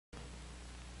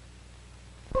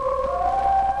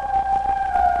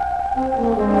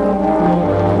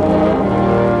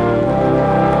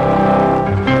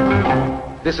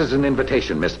This is an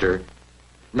invitation, mister.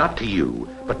 Not to you,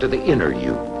 but to the inner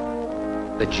you.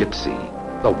 The gypsy,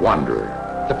 the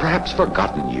wanderer, the perhaps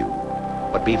forgotten you.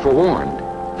 But be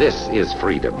forewarned, this is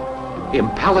freedom.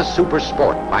 Impala Super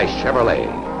Sport by Chevrolet.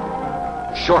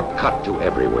 Shortcut to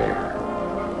everywhere.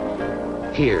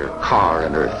 Here, car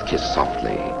and earth kiss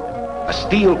softly. A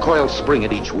steel coil spring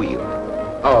at each wheel.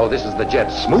 Oh, this is the jet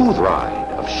smooth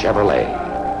ride of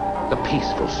Chevrolet. The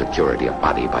peaceful security of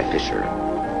body by Fisher.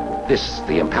 This,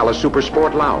 the Impala Super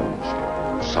Sport Lounge.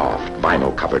 Soft,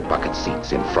 vinyl-covered bucket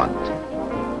seats in front.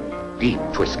 Deep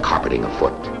twist carpeting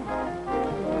afoot.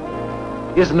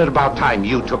 Isn't it about time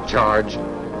you took charge?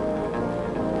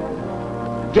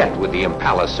 Get with the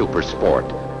Impala Super Sport,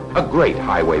 a great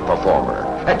highway performer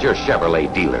at your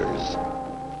Chevrolet dealers.